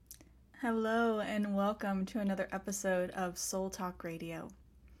Hello, and welcome to another episode of Soul Talk Radio.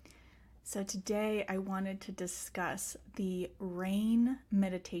 So, today I wanted to discuss the R.A.I.N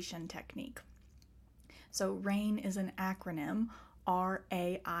meditation technique. So, R.A.I.N is an acronym,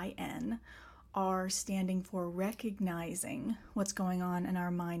 R.A.I.N, R standing for recognizing what's going on in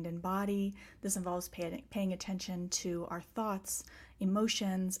our mind and body. This involves paying attention to our thoughts,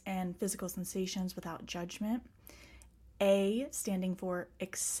 emotions, and physical sensations without judgment. A standing for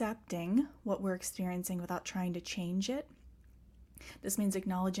accepting what we're experiencing without trying to change it. This means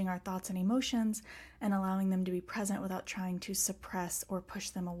acknowledging our thoughts and emotions and allowing them to be present without trying to suppress or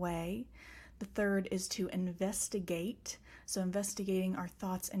push them away. The third is to investigate. So investigating our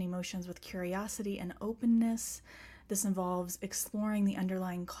thoughts and emotions with curiosity and openness. This involves exploring the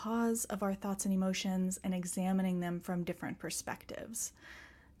underlying cause of our thoughts and emotions and examining them from different perspectives.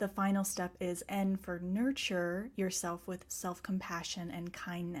 The final step is N for nurture yourself with self-compassion and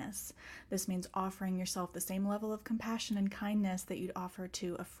kindness. This means offering yourself the same level of compassion and kindness that you'd offer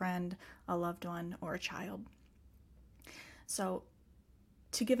to a friend, a loved one, or a child. So,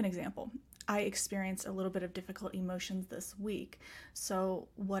 to give an example, I experienced a little bit of difficult emotions this week. So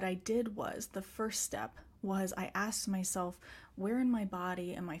what I did was, the first step was I asked myself, where in my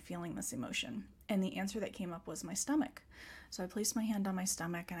body am I feeling this emotion? And the answer that came up was my stomach. So I placed my hand on my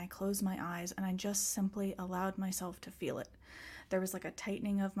stomach and I closed my eyes and I just simply allowed myself to feel it. There was like a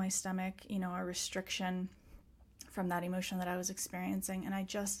tightening of my stomach, a restriction from that emotion that I was experiencing, and I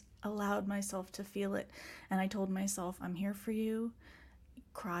just allowed myself to feel it. And I told myself, I'm here for you.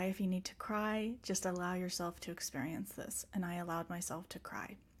 Cry if you need to cry. Just allow yourself to experience this. And I allowed myself to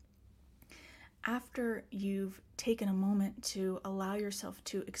cry. After you've taken a moment to allow yourself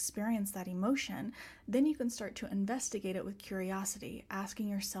to experience that emotion, then you can start to investigate it with curiosity, asking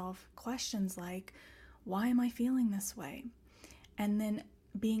yourself questions like, why am I feeling this way? And then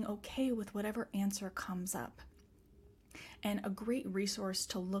being okay with whatever answer comes up. And a great resource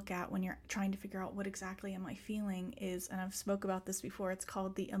to look at when you're trying to figure out what exactly am I feeling is, and I've spoke about this before, it's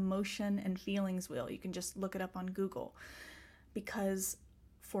called the Emotion and Feelings Wheel. You can just look it up on Google. Because,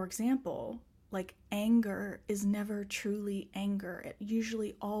 for example, like anger is never truly anger. It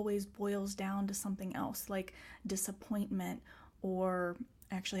usually always boils down to something else, like disappointment, or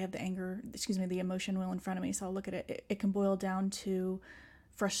actually have the emotion wheel in front of me, so I'll look at it. It can boil down to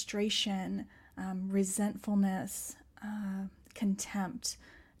frustration, resentfulness, contempt,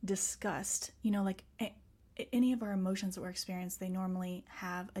 disgust. Any of our emotions that we're experiencing, they normally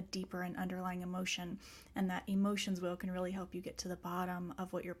have a deeper and underlying emotion, and that emotions wheel can really help you get to the bottom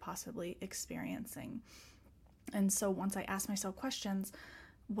of what you're possibly experiencing. And so once I ask myself questions,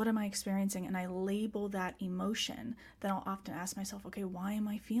 what am I experiencing, and I label that emotion, then I'll often ask myself, okay, why am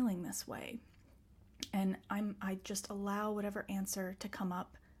I feeling this way? And I just allow whatever answer to come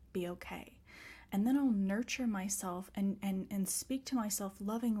up be okay. And then I'll nurture myself and speak to myself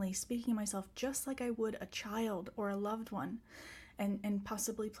lovingly, speaking to myself just like I would a child or a loved one, and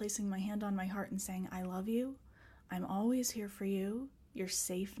possibly placing my hand on my heart and saying, I love you, I'm always here for you, you're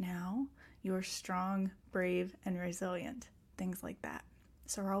safe now, you're strong, brave, and resilient, things like that.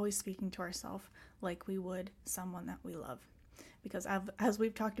 So we're always speaking to ourselves like we would someone that we love. Because as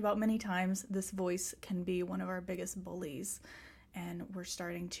we've talked about many times, this voice can be one of our biggest bullies. And we're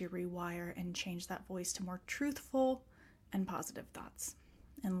starting to rewire and change that voice to more truthful and positive thoughts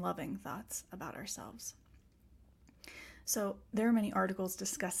and loving thoughts about ourselves. So there are many articles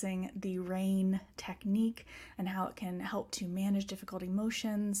discussing the R.A.I.N technique and how it can help to manage difficult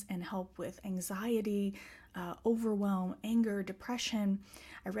emotions and help with anxiety, overwhelm, anger, depression.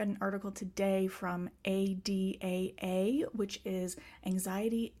 I read an article today from ADAA, which is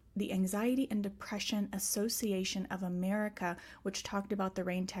the Anxiety and Depression Association of America, which talked about the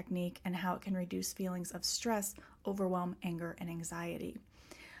R.A.I.N technique and how it can reduce feelings of stress, overwhelm, anger, and anxiety.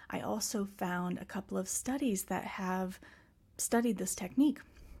 I also found a couple of studies that have studied this technique.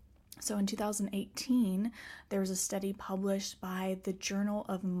 So in 2018, there was a study published by the Journal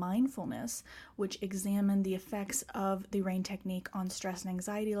of Mindfulness, which examined the effects of the R.A.I.N technique on stress and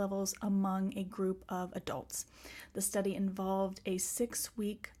anxiety levels among a group of adults. The study involved a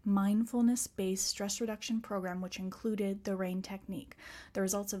 6-week mindfulness-based stress reduction program, which included the R.A.I.N technique. The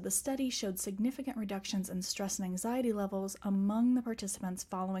results of the study showed significant reductions in stress and anxiety levels among the participants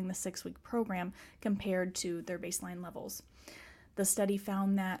following the 6-week program compared to their baseline levels. The study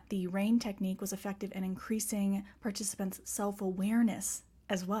found that the R.A.I.N technique was effective in increasing participants' self-awareness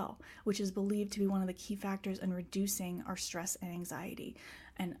as well, which is believed to be one of the key factors in reducing our stress and anxiety.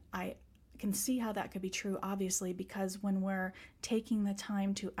 And I can see how that could be true, obviously, because when we're taking the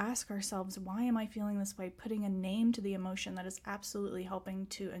time to ask ourselves, why am I feeling this way? Putting a name to the emotion, that is absolutely helping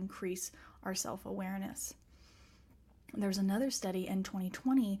to increase our self-awareness. There's another study in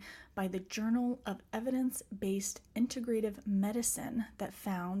 2020 by the Journal of Evidence-Based Integrative Medicine that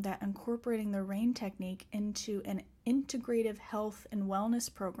found that incorporating the R.A.I.N technique into an integrative health and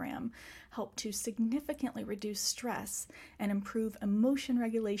wellness program helped to significantly reduce stress and improve emotion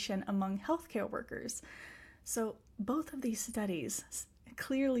regulation among healthcare workers. So both of these studies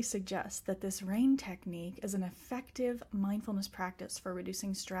clearly suggest that this R.A.I.N technique is an effective mindfulness practice for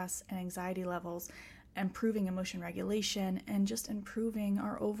reducing stress and anxiety levels, improving emotion regulation, and just improving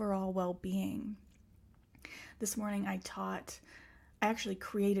our overall well-being. This morning I actually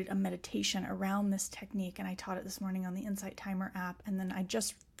created a meditation around this technique, and I taught it this morning on the Insight Timer app, and then I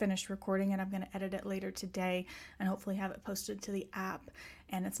just finished recording it. I'm going to edit it later today and hopefully have it posted to the app.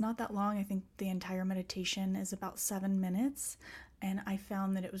 And it's not that long. I think the entire meditation is about 7 minutes, and I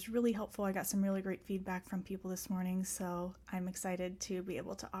found that it was really helpful. I got some really great feedback from people this morning, so I'm excited to be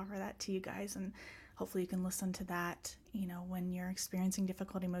able to offer that to you guys, and hopefully you can listen to that, when you're experiencing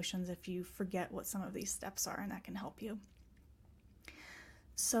difficult emotions, if you forget what some of these steps are, and that can help you.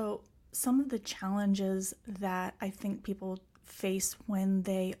 So some of the challenges that I think people face when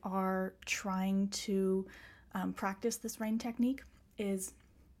they are trying to practice this R.A.I.N technique is,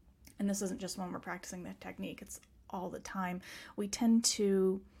 and this isn't just when we're practicing the technique, it's all the time, we tend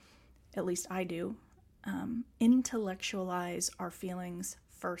to, at least I do, intellectualize our feelings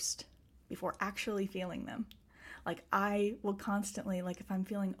first before actually feeling them. Like I will constantly, if I'm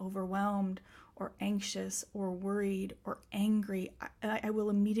feeling overwhelmed or anxious or worried or angry, I will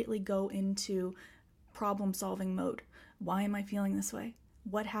immediately go into problem-solving mode. Why am I feeling this way?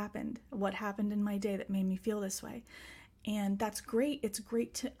 What happened? What happened in my day that made me feel this way? And that's great. It's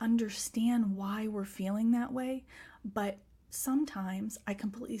great to understand why we're feeling that way, but sometimes I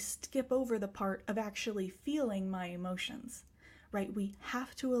completely skip over the part of actually feeling my emotions, right? We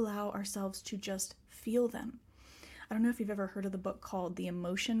have to allow ourselves to just feel them. I don't know if you've ever heard of the book called The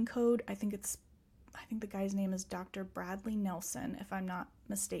Emotion Code. I think the guy's name is Dr. Bradley Nelson, if I'm not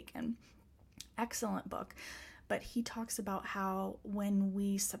mistaken. Excellent book. But he talks about how when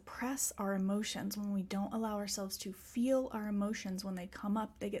we suppress our emotions, when we don't allow ourselves to feel our emotions, when they come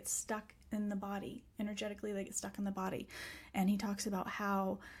up, they get stuck in the body. Energetically, they get stuck in the body. And he talks about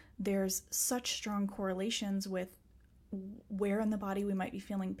how there's such strong correlations with where in the body we might be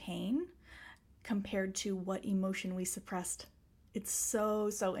feeling pain compared to what emotion we suppressed. It's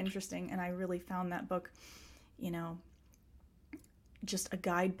so interesting, and I really found that book, just a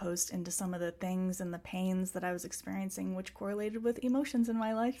guidepost into some of the things and the pains that I was experiencing, which correlated with emotions in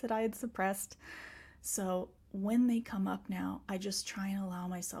my life that I had suppressed. So when they come up now, I just try and allow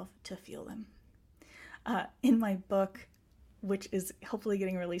myself to feel them. In my book, which is hopefully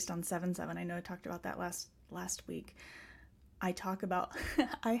getting released on 7/7, I know I talked about that last week, I talk about,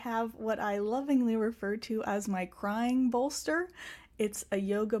 I have what I lovingly refer to as my crying bolster. It's a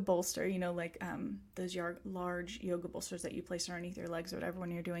yoga bolster, those large yoga bolsters that you place underneath your legs or whatever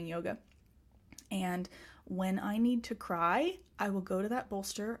when you're doing yoga. And when I need to cry, I will go to that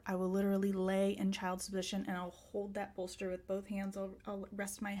bolster. I will literally lay in child's position and I'll hold that bolster with both hands. I'll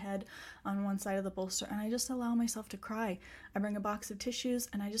rest my head on one side of the bolster and I just allow myself to cry. I bring a box of tissues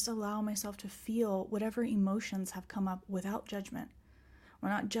and I just allow myself to feel whatever emotions have come up without judgment. We're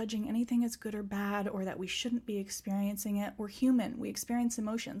not judging anything as good or bad or that we shouldn't be experiencing it. We're human. We experience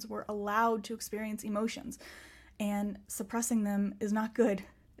emotions. We're allowed to experience emotions. And suppressing them is not good.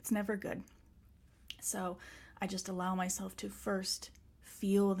 It's never good. So I just allow myself to first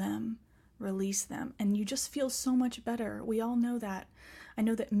feel them, release them, and you just feel so much better. We all know that. I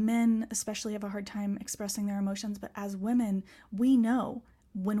know that men especially have a hard time expressing their emotions, but as women, we know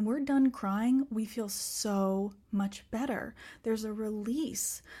when we're done crying, we feel so much better. There's a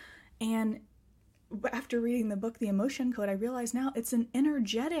release. And after reading the book, The Emotion Code, I realize now it's an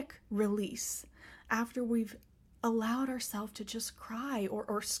energetic release after we've allowed ourselves to just cry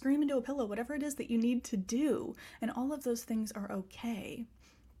or scream into a pillow, whatever it is that you need to do. And all of those things are okay.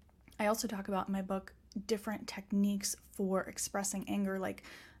 I also talk about in my book different techniques for expressing anger, like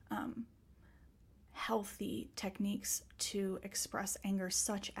healthy techniques to express anger,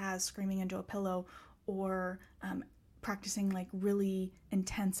 such as screaming into a pillow or practicing like really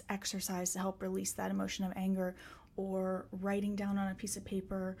intense exercise to help release that emotion of anger, or writing down on a piece of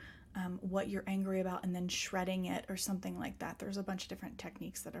paper what you're angry about and then shredding it or something like that. There's a bunch of different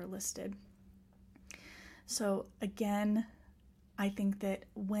techniques that are listed. So again, I think that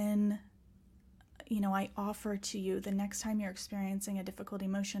when I offer to you, the next time you're experiencing a difficult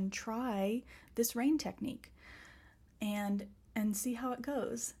emotion, try this R.A.I.N technique and see how it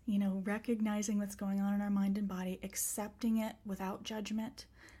goes. Recognizing what's going on in our mind and body, accepting it without judgment,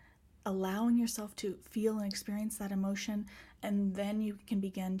 allowing yourself to feel and experience that emotion, and then you can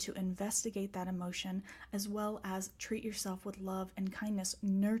begin to investigate that emotion as well as treat yourself with love and kindness,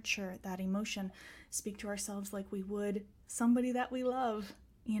 nurture that emotion, speak to ourselves like we would somebody that we love,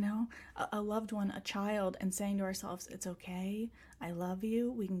 a loved one, a child, and saying to ourselves, it's okay, I love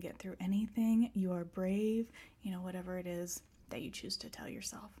you, we can get through anything, you are brave, whatever it is that you choose to tell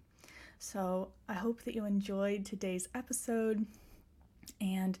yourself. So I hope that you enjoyed today's episode,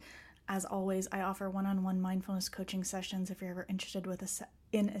 and as always, I offer one-on-one mindfulness coaching sessions. If you're ever interested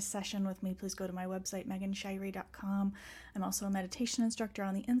in a session with me, please go to my website, meganshirey.com. I'm also a meditation instructor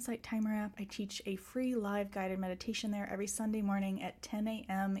on the Insight Timer app. I teach a free live guided meditation there every Sunday morning at 10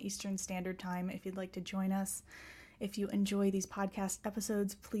 a.m. Eastern Standard Time if you'd like to join us. If you enjoy these podcast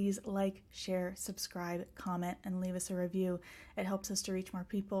episodes, please like, share, subscribe, comment, and leave us a review. It helps us to reach more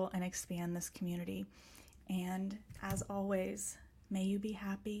people and expand this community. And as always, may you be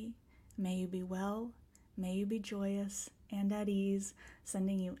happy, may you be well, may you be joyous and at ease,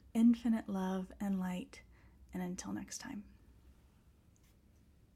 sending you infinite love and light. And until next time.